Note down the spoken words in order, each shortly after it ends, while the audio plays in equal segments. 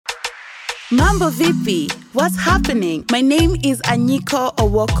Mambo Vipi, what's happening? My name is Anyiko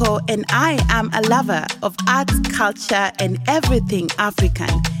Owoko and I am a lover of arts, culture and everything African.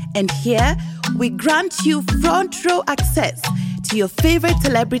 And here we grant you front row access to your favorite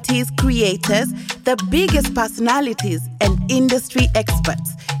celebrities, creators, the biggest personalities and industry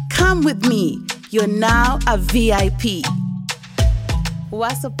experts. Come with me, you're now a VIP.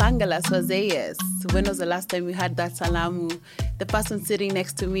 Wasopangalas Wazeyes. When was the last time we had that salamu? The person sitting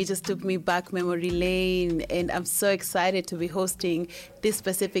next to me just took me back memory lane, and I'm so excited to be hosting this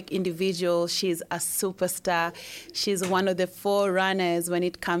specific individual. She's a superstar. She's one of the forerunners when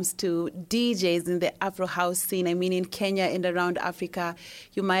it comes to DJs in the Afro house scene. I mean, in Kenya and around Africa.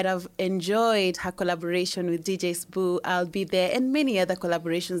 You might have enjoyed her collaboration with DJ Sbu, I'll Be There, and many other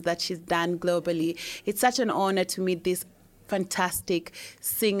collaborations that she's done globally. It's such an honor to meet this fantastic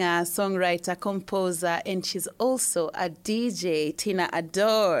singer, songwriter, composer, and she's also a DJ, Tina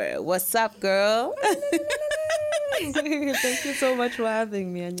Ardor. What's up, girl? Thank you so much for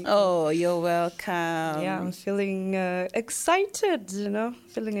having me, Anyiko. Oh, you're welcome. Yeah, I'm feeling excited,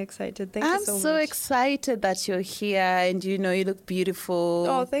 feeling excited. Thank you so much. I'm so excited that you're here, and you look beautiful.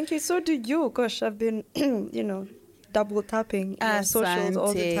 Oh, thank you. So do you. Gosh, I've been, double tapping your socials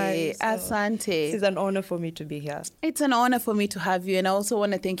all the time. So Asante. It's an honor for me to be here. It's an honor for me to have you, and I also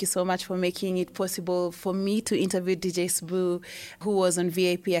want to thank you so much for making it possible for me to interview DJ Sbu, who was on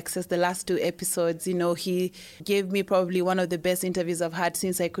VIP Access the last 2 episodes. He gave me probably one of the best interviews I've had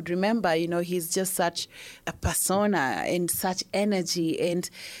since I could remember. He's just such a persona and such energy, and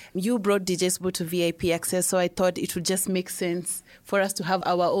you brought DJ Sbu to VIP Access, so I thought it would just make sense for us to have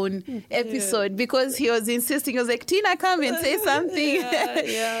our own episode because he was insisting. He was like, Tina, come and say something.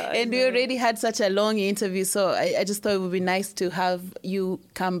 And we already had such a long interview, so I just thought it would be nice to have you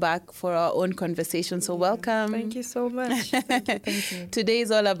come back for our own conversation. So welcome. Thank you so much. Thank you. Today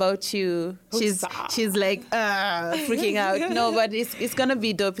is all about you. She's like freaking out. No, but it's gonna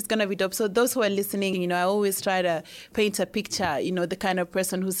be dope. It's gonna be dope. So those who are listening, I always try to paint a picture. The kind of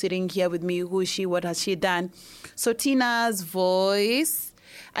person who's sitting here with me. Who is she? What has she done? So Tina's voice.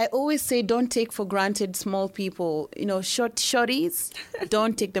 I always say don't take for granted small people, shorties,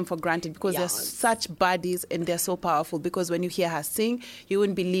 don't take them for granted because they're such bodies and they're so powerful, because when you hear her sing, you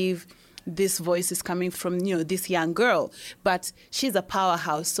wouldn't believe this voice is coming from, this young girl. But she's a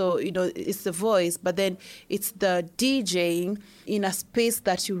powerhouse. So, it's the voice, but then it's the DJing in a space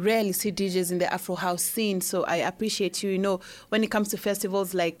that you rarely see DJs in the Afro house scene. So I appreciate you, when it comes to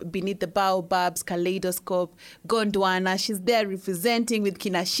festivals like Beneath the Baobabs, Kaleidoscope, Gondwana, she's there representing with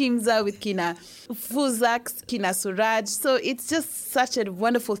Kina Shimza, with Kina Fuzak, Kina Suraj. So it's just such a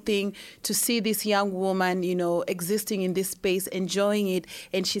wonderful thing to see this young woman, existing in this space, enjoying it,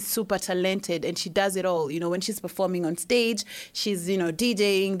 and she's super talented and she does it all. When she's performing on stage, she's,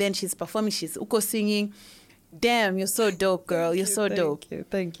 DJing, then she's performing, she's uko singing. Damn, you're so dope, girl. You're so dope.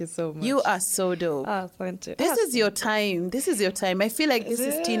 Thank you so much. You are so dope. Thank you. This is your time. I feel like this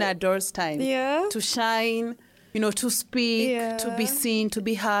is Tina Ardor's time. Yeah. To shine, to speak, to be seen, to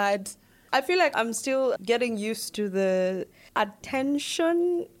be heard. I feel like I'm still getting used to the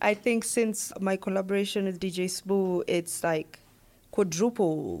attention. I think since my collaboration with DJ Sbu, it's like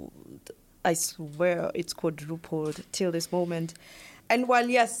quadrupled. I swear it's quadrupled till this moment. And while,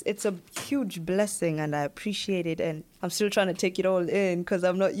 yes, it's a huge blessing and I appreciate it, and I'm still trying to take it all in because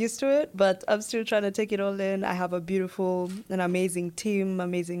I'm not used to it, but I'm still trying to take it all in. I have a beautiful and amazing team,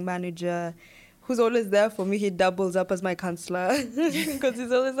 amazing manager who's always there for me. He doubles up as my counselor because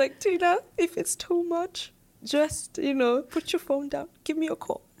he's always like, Tina, if it's too much, just, put your phone down, give me a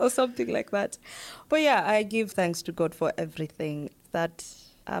call or something like that. But yeah, I give thanks to God for everything that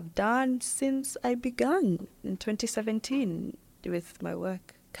I've done since I began in 2017 with my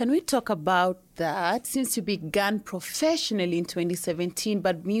work. Can we talk about that? Since you began professionally in 2017,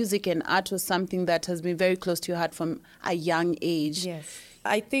 but music and art was something that has been very close to your heart from a young age. Yes.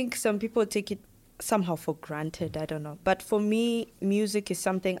 I think some people take it somehow for granted, I don't know. But for me, music is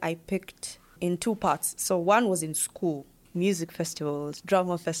something I picked in 2 parts. So one was in school. Music festivals,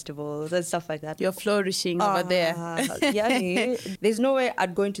 drama festivals, and stuff like that. You're flourishing over there. Yeah, there's no way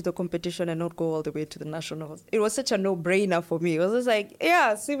I'd go into the competition and not go all the way to the nationals. It was such a no-brainer for me. It was just like,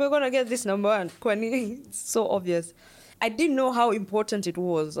 see, we're going to get this number one. It's so obvious. I didn't know how important it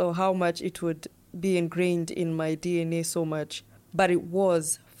was or how much it would be ingrained in my DNA so much. But it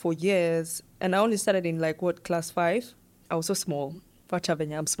was for years. And I only started in class 5. I was so small.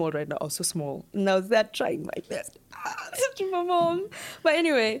 I'm small right now. I was so small. And I was there trying my best. To my mom. But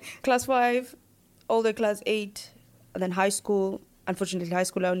anyway, class 5, all the class 8, and then high school. Unfortunately, high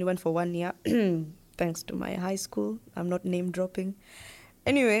school I only went for 1 year. Thanks to my high school. I'm not name dropping.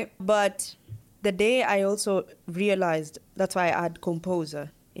 Anyway, but the day I also realized, that's why I add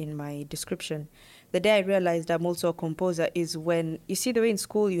composer in my description. The day I realized I'm also a composer is when, you see the way in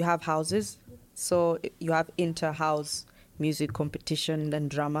school you have houses, so you have inter-house music competition and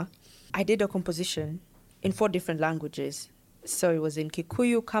drama. I did a composition in 4 different languages. So it was in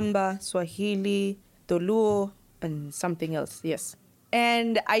Kikuyu, Kamba, Swahili, Toluo, and something else, yes.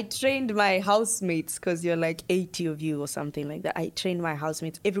 And I trained my housemates, because you're like 80 of you or something like that. I trained my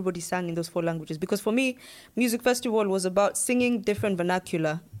housemates. Everybody sang in those 4 languages. Because for me, Music Festival was about singing different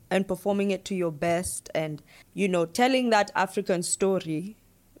vernacular and performing it to your best and, you know, telling that African story,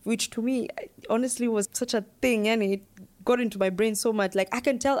 which to me, honestly, was such a thing. And it got into my brain so much. Like, I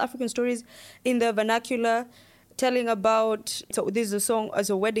can tell African stories in the vernacular, telling about, so this is a song, as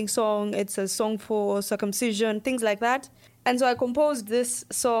a wedding song, it's a song for circumcision, things like that. And so I composed this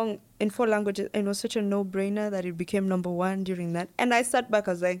song in 4 languages, and it was such a no-brainer that it became number 1 during that. And I sat back,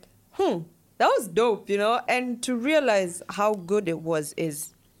 I was like, that was dope, you know? And to realize how good it was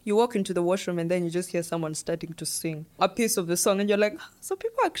is, you walk into the washroom and then you just hear someone starting to sing a piece of the song, and you're like, so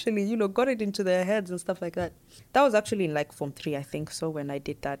people actually, you know, got it into their heads and stuff like that. That was actually in like Form 3, I think, so when I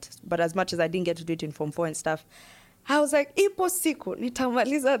did that. But as much as I didn't get to do it in Form 4 and stuff, I was like, ipo siku,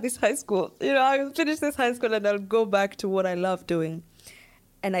 nitamaliza this high school. You know, I will finish this high school and I'll go back to what I love doing.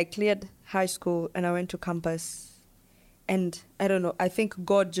 And I cleared high school and I went to campus. And I don't know, I think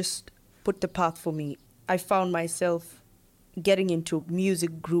God just put the path for me. I found myself getting into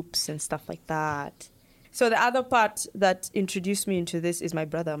music groups and stuff like that. So the other part that introduced me into this is my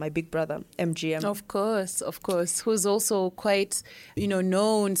brother, my big brother, MGM. Of course, who's also quite, you know,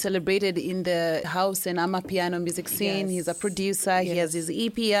 known, celebrated in the house and amapiano music scene. Yes. He's a producer. Yes. He has his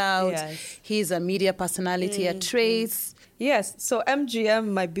EP out. Yes. He's a media personality at Trace. Yes, so MGM,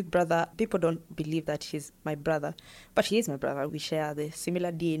 my big brother, people don't believe that he's my brother, but he is my brother. We share the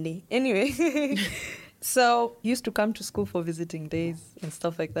similar DNA. Anyway, so he used to come to school for visiting days and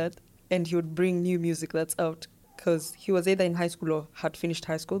stuff like that. And he would bring new music that's out because he was either in high school or had finished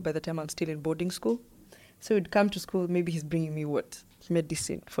high school by the time I'm still in boarding school. So he'd come to school, maybe he's bringing me what?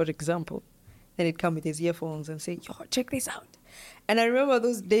 Medicine, for example. Then he'd come with his earphones and say, yo, check this out. And I remember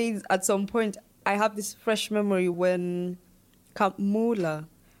those days at some point, I have this fresh memory when Camp Mula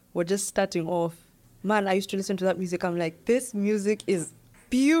were just starting off. Man, I used to listen to that music. I'm like, this music is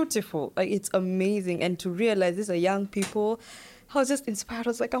beautiful. Like, it's amazing. And to realize these are young people, I was just inspired. I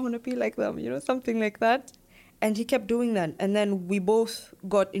was like, I want to be like them, you know, something like that. And he kept doing that. And then we both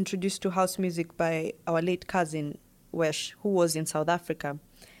got introduced to house music by our late cousin, Wesh, who was in South Africa,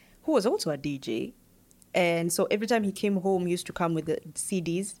 who was also a DJ. And so every time he came home, he used to come with the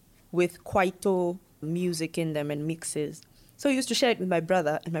CDs with Kwaito music in them and mixes. So he used to share it with my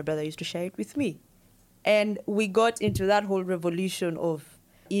brother, and my brother used to share it with me. And we got into that whole revolution of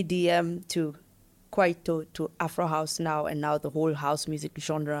EDM to Kwaito to Afro House now, and now the whole house music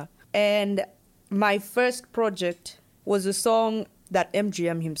genre. And my first project was a song that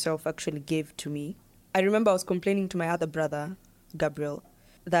MGM himself actually gave to me. I remember I was complaining to my other brother, Gabriel,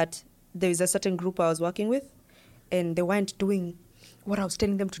 that there is a certain group I was working with, and they weren't doing what I was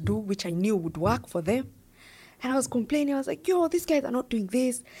telling them to do, which I knew would work for them. And I was complaining. I was like, yo, these guys are not doing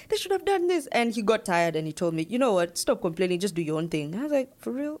this. They should have done this. And he got tired and he told me, you know what, stop complaining, just do your own thing. I was like,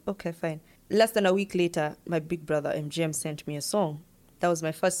 for real? Okay, fine. Less than a week later, my big brother, MGM, sent me a song. That was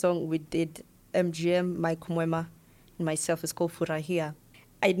my first song. We did MGM, Mike Mwema, and myself. It's called Furahia.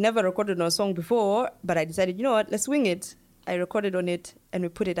 I'd never recorded on a song before, but I decided, you know what, let's wing it. I recorded on it and we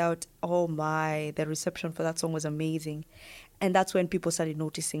put it out. Oh my, the reception for that song was amazing. And that's when people started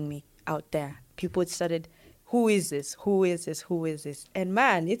noticing me out there. People started, who is this? Who is this? Who is this? And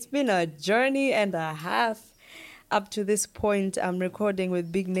man, it's been a journey and a half. Up to this point, I'm recording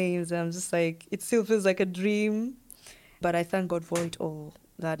with big names. I'm just like, it still feels like a dream. But I thank God for it all.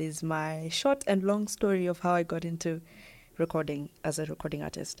 That is my short and long story of how I got into recording as a recording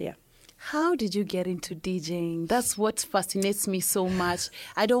artist, yeah. How did you get into DJing? That's what fascinates me so much.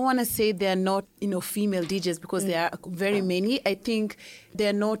 I don't want to say they're not, female DJs because there are very many. I think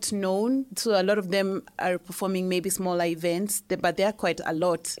they're not known. So a lot of them are performing maybe smaller events, but there are quite a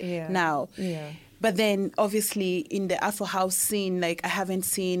lot now. Yeah. But then, obviously, in the Afro house scene, I haven't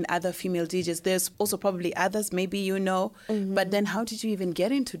seen other female DJs. There's also probably others, maybe you know. Mm-hmm. But then how did you even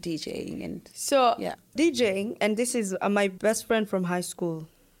get into DJing? DJing, and this is my best friend from high school,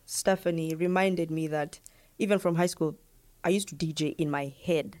 Stephanie, reminded me that even from high school, I used to DJ in my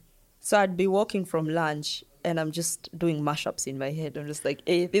head. So I'd be walking from lunch, and I'm just doing mashups in my head. I'm just like,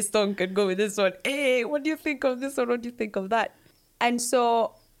 hey, this song can go with this one. Hey, what do you think of this one? What do you think of that? And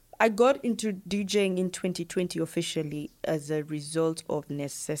so I got into DJing in 2020 officially as a result of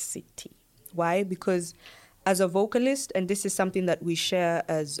necessity. Why? Because as a vocalist, and this is something that we share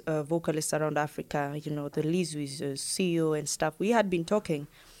as vocalists around Africa, you know, the Liz, who is a CEO and stuff, we had been talking,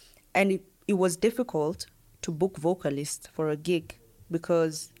 and it was difficult to book vocalists for a gig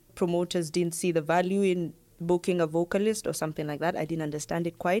because promoters didn't see the value in booking a vocalist or something like that. I didn't understand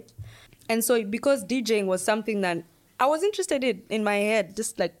it quite. And so because DJing was something that I was interested in my head,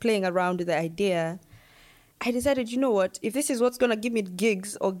 just like playing around with the idea, I decided, you know what, if this is what's going to give me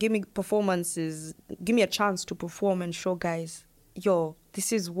gigs or give me performances, give me a chance to perform and show guys, yo,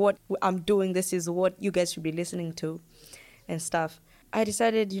 this is what I'm doing, this is what you guys should be listening to and stuff. I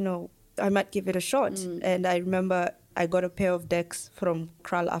decided, you know, I might give it a shot. And I remember I got a pair of decks from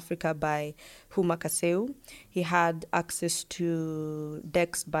Kral Africa by Huma Kaseu. He had access to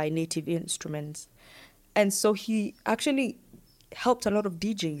decks by Native Instruments. And so he actually helped a lot of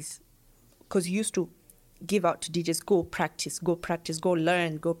DJs because he used to give out to DJs, go practice, go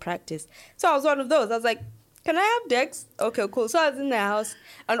learn, go practice. So I was one of those. I was like, can I have decks? Okay, cool. So I was in the house.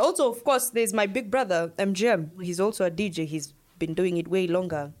 And also, of course, there's my big brother, MGM. He's also a DJ. He's been doing it way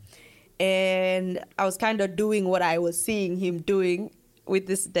longer. And I was kind of doing what I was seeing him doing with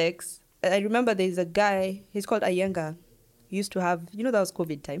these decks. I remember there's a guy, he's called Ayenga. He used to have, you know, that was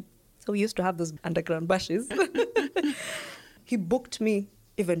COVID time. So we used to have those underground bashes. He booked me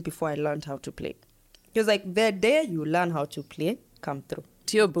even before I learned how to play. He was like, the day you learn how to play, come through.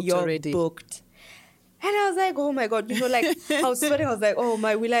 You're booked already. You're booked. And I was like, oh my God, you know, like, I was sweating. I was like, oh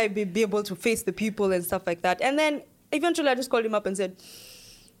my, will I be able to face the people and stuff like that? And then eventually I just called him up and said,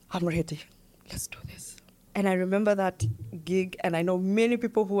 I'm ready. Let's do this. And I remember that gig, and I know many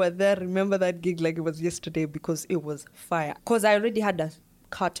people who were there remember that gig like it was yesterday because it was fire. Because I already had a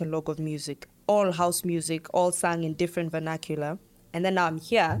catalog of music, all house music, all sung in different vernacular. And then now I'm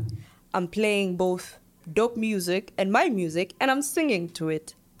here, I'm playing both dope music and my music, and I'm singing to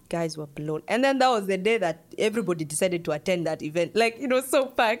it. Guys were blown. And then that was the day that everybody decided to attend that event. Like, you know, so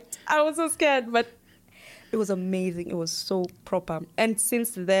packed. I was so scared, but it was amazing. It was so proper. And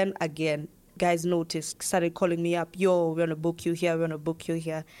since then, again, guys noticed, started calling me up, yo, we want to book you here, we want to book you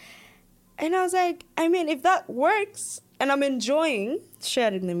here. And I was like, I mean, if that works, and I'm enjoying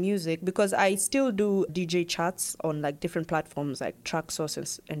sharing the music, because I still do DJ chats on like different platforms like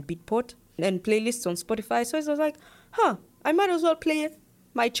Tracksource and Beatport, and playlists on Spotify. So I was like, I might as well play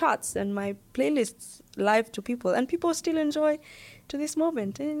my charts and my playlists live to people. And people still enjoy to this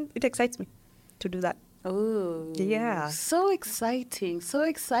moment. And it excites me to do that. Oh, yeah. So exciting. So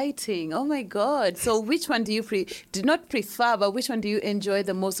exciting. Oh my God. So which one do you do not prefer, but which one do you enjoy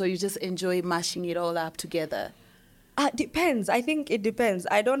the most, or you just enjoy mashing it all up together? Depends. I think it depends.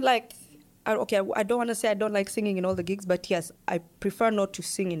 I don't like, I don't want to say I don't like singing in all the gigs, but yes, I prefer not to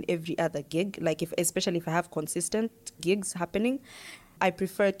sing in every other gig. Like especially if I have consistent gigs happening, I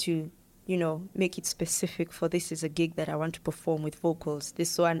prefer to, you know, make it specific for this is a gig that I want to perform with vocals.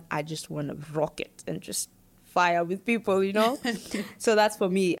 This one, I just want to rock it and just fire with people, you know? So that's for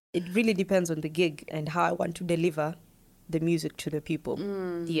me. It really depends on the gig and how I want to deliver the music to the people.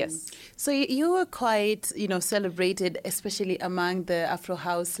 Yes. So you were quite, you know, celebrated, especially among the Afro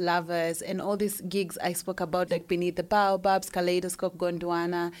House lovers, and all these gigs I spoke about, like Beneath the Baobabs, Kaleidoscope,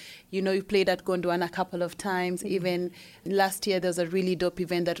 Gondwana. You know, you played at Gondwana a couple of times. Even last year, there was a really dope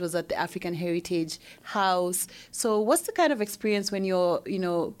event that was at the African Heritage House. So what's the kind of experience when you're, you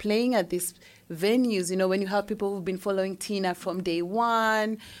know, playing at these venues, you know, when you have people who've been following Tina from day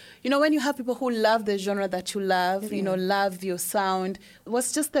one, you know, when you have people who love the genre that you love, you know, love your sound,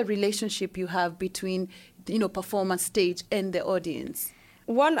 what's just the relationship you have between, you know, performance stage and the audience?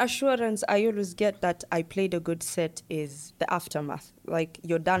 One assurance I always get that I played a good set is the aftermath. Like,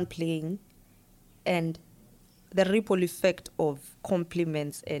 you're done playing and the ripple effect of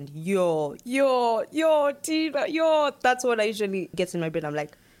compliments and yo, Tina, that's what I usually gets in my brain. I'm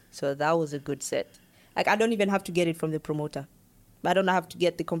like, so that was a good set. Like, I don't even have to get it from the promoter. I don't have to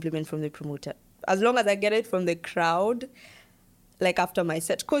get the compliment from the promoter. As long as I get it from the crowd, like after my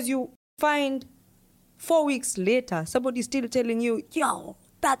set. Because you find 4 weeks later, somebody's still telling you, yo,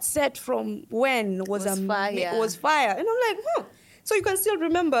 that set from when was fire. Was fire. And I'm like, So you can still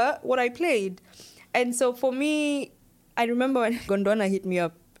remember what I played. And so for me, I remember when Gondwana hit me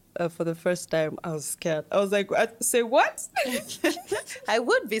up for the first time, I was scared. I was like, say what? I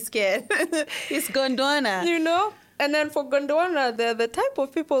would be scared. It's Gondwana. You know? And then for Gondwana, they're the type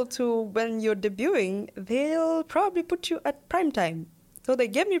of people to, when you're debuting, they'll probably put you at prime time. So they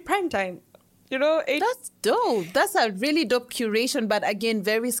gave me prime time. You know? That's dope. That's a really dope curation, but again,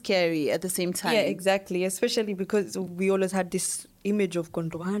 very scary at the same time. Yeah, exactly. Especially because we always had this image of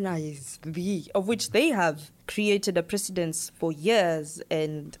Gondwana of which they have created a precedence for years.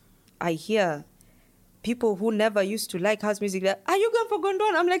 And I hear people who never used to like house music, like, are you going for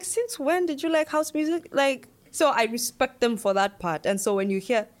Gondwana? I'm like, since when did you like house music? Like, so I respect them for that part. And so when you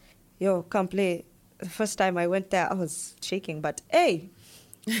hear, yo, come play, the first time I went there, I was shaking. But hey,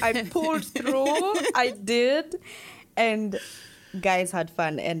 I pulled through. I did. And guys had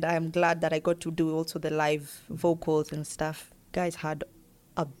fun. And I'm glad that I got to do also the live vocals and stuff. Guys had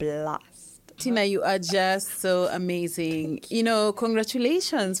a blast. Tina, you are just so amazing. You know,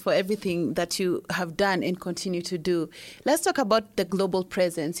 congratulations for everything that you have done and continue to do. Let's talk about the global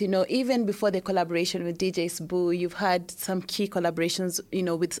presence. You know, even before the collaboration with DJ Sbu, you've had some key collaborations, you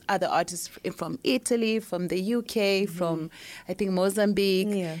know, with other artists from Italy, from the UK, from, I think,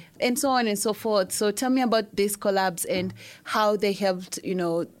 Mozambique, and so on and so forth. So tell me about these collabs and how they helped, you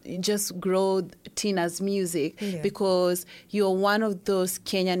know, just grow Tina's music, because you're one of those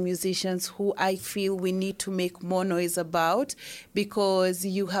Kenyan musicians who I feel we need to make more noise about, because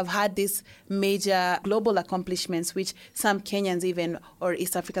you have had these major global accomplishments, which some Kenyans even, or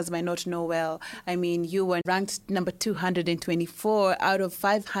East Africans might not know well. I mean, you were ranked number 224 out of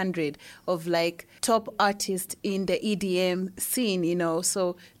 500 of like top artists in the EDM scene, you know.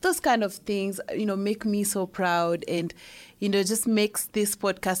 So those kind of things, you know, make me so proud, and, you know, just makes this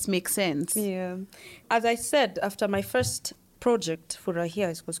podcast make sense. Yeah. As I said, after my first project,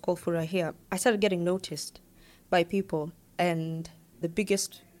 Furahia, it was called Furahia, I started getting noticed by people. And the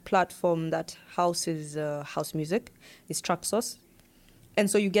biggest platform that houses house music is Traxsource. And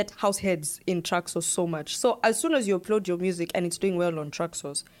so you get house heads in Traxsource so much. So as soon as you upload your music and it's doing well on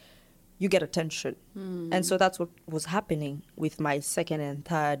Traxsource, you get attention. And so that's what was happening with my second and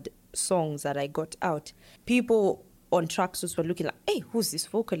third songs that I got out. People on Traxsource were looking like, hey, who's this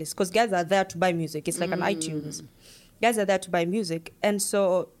vocalist? Because guys are there to buy music. It's like an iTunes. Guys are there to buy music. And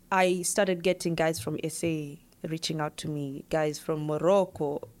so I started getting guys from SA reaching out to me, guys from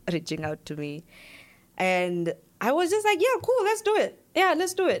Morocco reaching out to me. And I was just like, yeah, cool, let's do it. Yeah,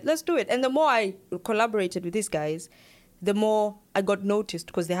 let's do it. Let's do it. And the more I collaborated with these guys, the more I got noticed,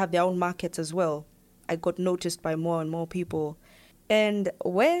 because they have their own markets as well. I got noticed by more and more people. And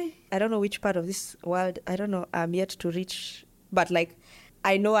I don't know which part of this world, I don't know, I'm yet to reach, but like,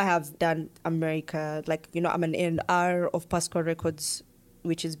 I know I have done America, like, you know, I'm an A&R of Pasqua Records,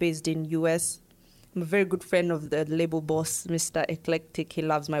 which is based in US. I'm a very good friend of the label boss, Mr. Eclectic. He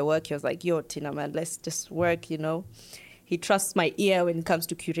loves my work. He was like, yo, Tina, man, let's just work, you know. He trusts my ear when it comes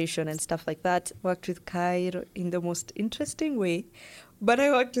to curation and stuff like that. Worked with Cairo in the most interesting way. But I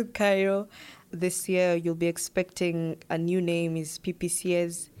worked with Cairo. This year, you'll be expecting a new name, is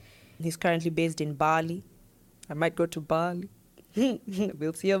PPCS. He's currently based in Bali. I might go to Bali.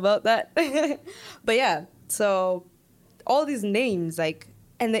 We'll see about that. But yeah, so all these names, like,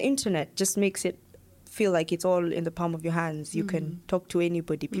 and the internet just makes it feel like it's all in the palm of your hands. You can talk to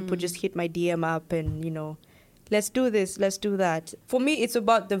anybody. People just hit my DM up and, you know, let's do this, let's do that. For me, it's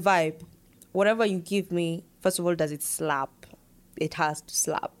about the vibe. Whatever you give me, first of all, does it slap? It has to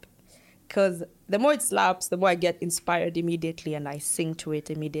slap. Because the more it slaps, the more I get inspired immediately and I sing to it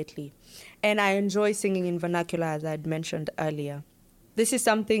immediately. And I enjoy singing in vernacular, as I had mentioned earlier. This is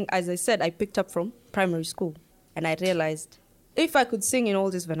something, as I said, I picked up from primary school. And I realized, if I could sing in all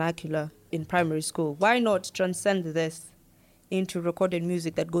this vernacular in primary school, why not transcend this into recorded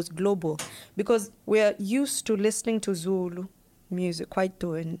music that goes global? Because we're used to listening to Zulu music,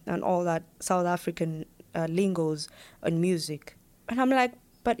 Kwaito, and all that South African lingos and music. And I'm like,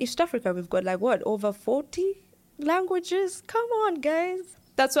 but East Africa, we've got like, what, over 40 languages? Come on, guys.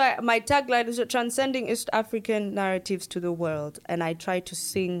 That's why my tagline is transcending East African narratives to the world. And I try to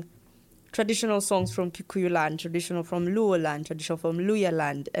sing traditional songs from Kikuyu land, traditional from Luo land, traditional from Luya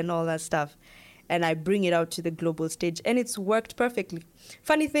land, and all that stuff. And I bring it out to the global stage. And it's worked perfectly.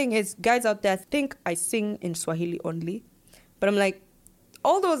 Funny thing is, guys out there think I sing in Swahili only. But I'm like,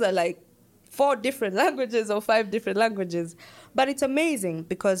 all those are like 4 different languages or 5 different languages. But it's amazing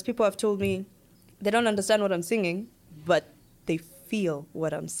because people have told me they don't understand what I'm singing, but they feel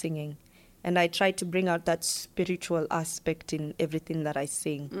what I'm singing. And I try to bring out that spiritual aspect in everything that I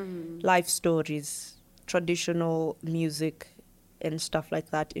sing. Life stories, traditional music, and stuff like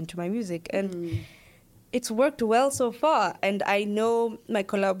that into my music. And it's worked well so far. And I know my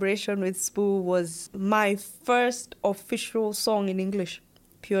collaboration with Spoo was my first official song in English.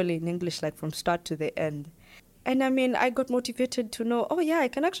 Purely in English, like from start to the end. And I mean, I got motivated to know, oh yeah, I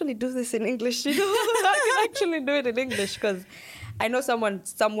can actually do this in English, you know. I can actually do it in English, because I know someone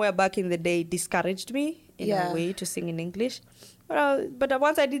somewhere back in the day discouraged me in a way to sing in English. But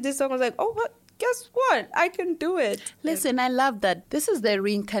once I did this song, I was like, oh, what? guess what? I can do it. Listen, I love that. This is the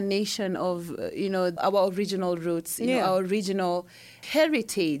reincarnation of, our original roots, our original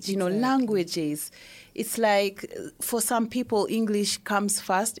heritage, languages. It's like for some people, English comes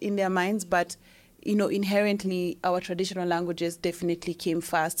first in their minds, but, inherently our traditional languages definitely came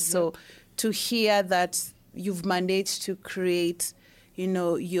first. Yep. So to hear that you've managed to create,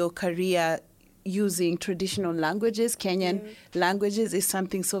 your career using traditional languages, Kenyan languages, is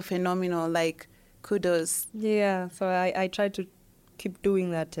something so phenomenal. Like, kudos. Yeah, so I try to keep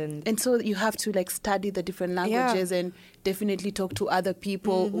doing that. And so you have to study the different languages and definitely talk to other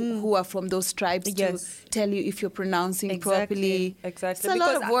people who are from those tribes to tell you if you're pronouncing properly. Exactly. It's a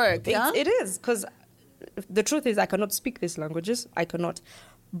lot of work. It is, because the truth is I cannot speak these languages. I cannot.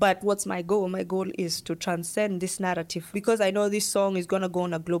 But what's my goal? My goal is to transcend this narrative, because I know this song is going to go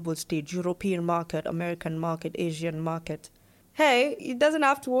on a global stage, European market, American market, Asian market. Hey, it doesn't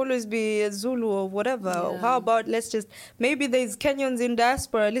have to always be Zulu or whatever. Yeah. How about maybe there's Kenyans in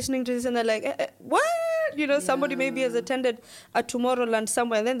diaspora listening to this and they're like, what? Somebody maybe has attended a Tomorrowland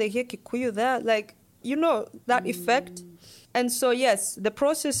somewhere and then they hear Kikuyu there. That effect. And so, yes, the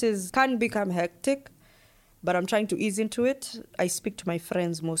processes can become hectic, but I'm trying to ease into it. I speak to my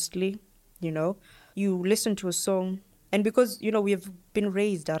friends mostly, You listen to a song, and because, we have been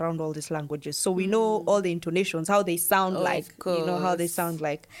raised around all these languages, so we know all the intonations, how they sound how they sound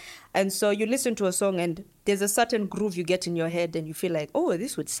like. And so you listen to a song and there's a certain groove you get in your head and you feel like, oh,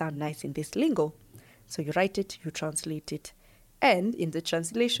 this would sound nice in this lingo. So you write it, you translate it. And in the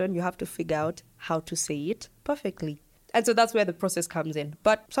translation, you have to figure out how to say it perfectly. And so that's where the process comes in.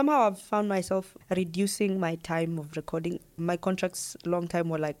 But somehow I've found myself reducing my time of recording. My contracts long time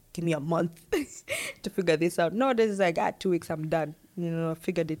were like, give me a month to figure this out. Nowadays, it's like, 2 weeks, I'm done. I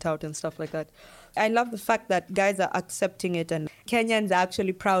figured it out and stuff like that. I love the fact that guys are accepting it, and Kenyans are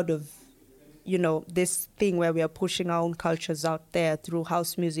actually proud of, this thing where we are pushing our own cultures out there through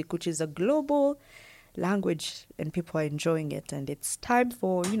house music, which is a global language, and people are enjoying it. And it's time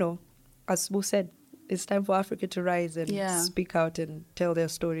for, as Boo said, it's time for Africa to rise and speak out and tell their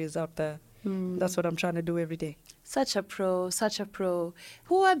stories out there. That's what I'm trying to do every day. Such a pro.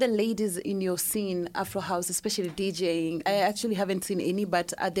 Who are the ladies in your scene, Afro House, especially DJing? I actually haven't seen any,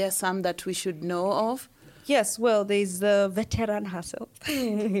 but are there some that we should know of? Yes, well, there's the veteran herself,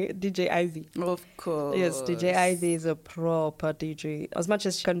 DJ Ivy. Of course. Yes, DJ Ivy is a proper DJ. As much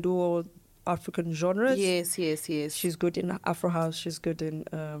as she can do all African genres. Yes. She's good in Afro House. She's good in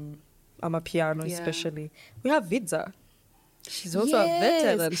Amapiano, especially. We have Vidza. She's also a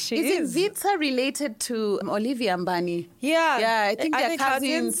veteran. Is Vidza related to Olivia Mbani? Yeah. I think they're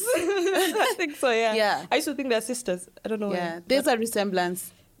cousins. I think so, yeah. I used to think they're sisters. I don't know. Yeah, there's a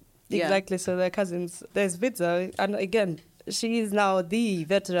resemblance. Exactly, so they're cousins. There's Vidza, and again, she is now the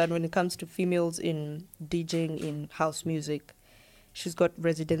veteran when it comes to females in DJing in house music. She's got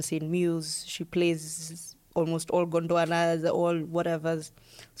residency in Muse. She plays almost all Gondwanas, all whatevers.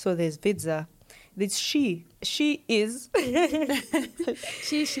 So there's Vidza. There's she. She is.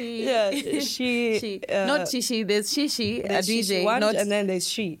 She. Yeah, she. Not Shishi. There's Shishi, a DJ. And then there's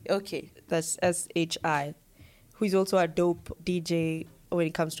she. Okay. That's SHI, who is also a dope DJ when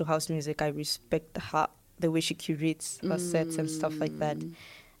it comes to house music. I respect her, the way she curates her sets and stuff like that.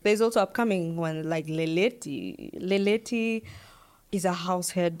 There's also upcoming one like Leleti. Leleti is a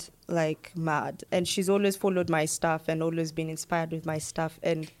house head like mad, and she's always followed my stuff and always been inspired with my stuff.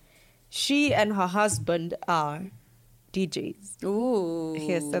 And she and her husband are DJs. Ooh.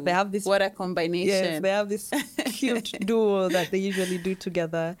 Yes, so they have this. What a combination. Yes, they have this cute duo that they usually do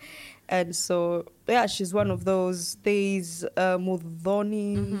together. And so, yeah, she's one of those. There's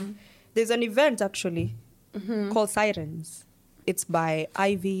Mudhoni. Mm-hmm. There's an event, actually, called Sirens. It's by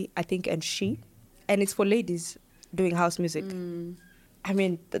Ivy, I think, and she. And it's for ladies doing house music. I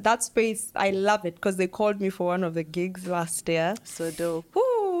mean, that space, I love it because they called me for one of the gigs last year. So dope.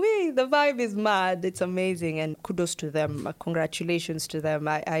 Woo-wee, the vibe is mad. It's amazing. And kudos to them. Congratulations to them.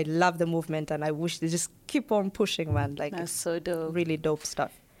 I love the movement and I wish they just keep on pushing, man. Like, that's so dope. Really dope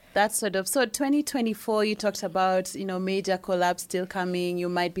stuff. That's so dope. So 2024, you talked about, major collabs still coming. You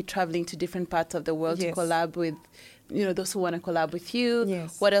might be traveling to different parts of the world to collab with, those who want to collab with you.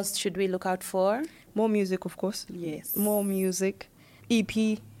 Yes. What else should we look out for? More music, of course. Yes. More music.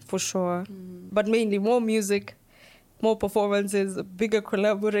 EP, for sure. But mainly more music, more performances, bigger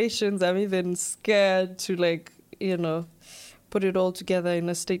collaborations. I'm even scared to, put it all together in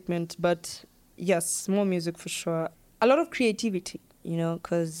a statement. But yes, more music for sure. A lot of creativity.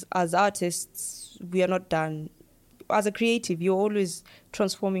 Because as artists, we are not done. As a creative, you're always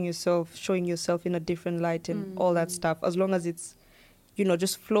transforming yourself, showing yourself in a different light and all that stuff, as long as it's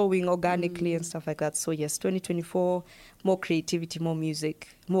just flowing organically and stuff like that. So yes, 2024, more creativity, more music,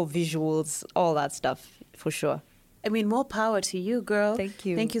 more visuals, all that stuff for sure. I mean, more power to you, girl. Thank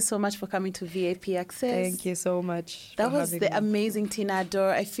you. Thank you so much for coming to VIP Access. Thank you so much. That was the amazing Tina Ardor.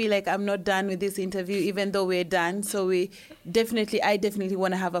 I feel like I'm not done with this interview, even though we're done. So I definitely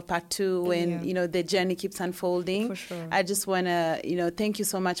want to have a part 2 when, the journey keeps unfolding. For sure. I just want to, thank you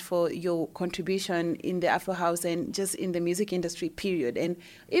so much for your contribution in the Afro House and just in the music industry, period. And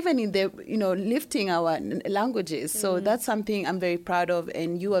even in the, lifting our languages. So that's something I'm very proud of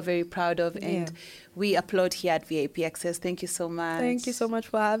and you are very proud of. And we applaud here at VIP Access. Thank you so much. Thank you so much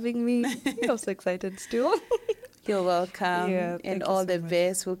for having me. I'm so excited still. You're welcome. Yeah, and all the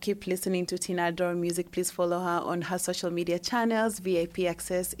best. We'll keep listening to Tina Ardor music. Please follow her on her social media channels. VIP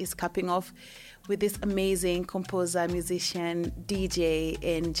Access is capping off with this amazing composer, musician, DJ,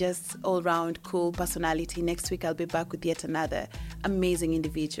 and just all-round cool personality. Next week, I'll be back with yet another amazing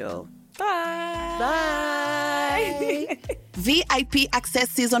individual. Bye. Bye. VIP Access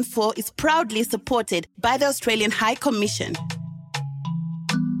Season 4 is proudly supported by the Australian High Commission.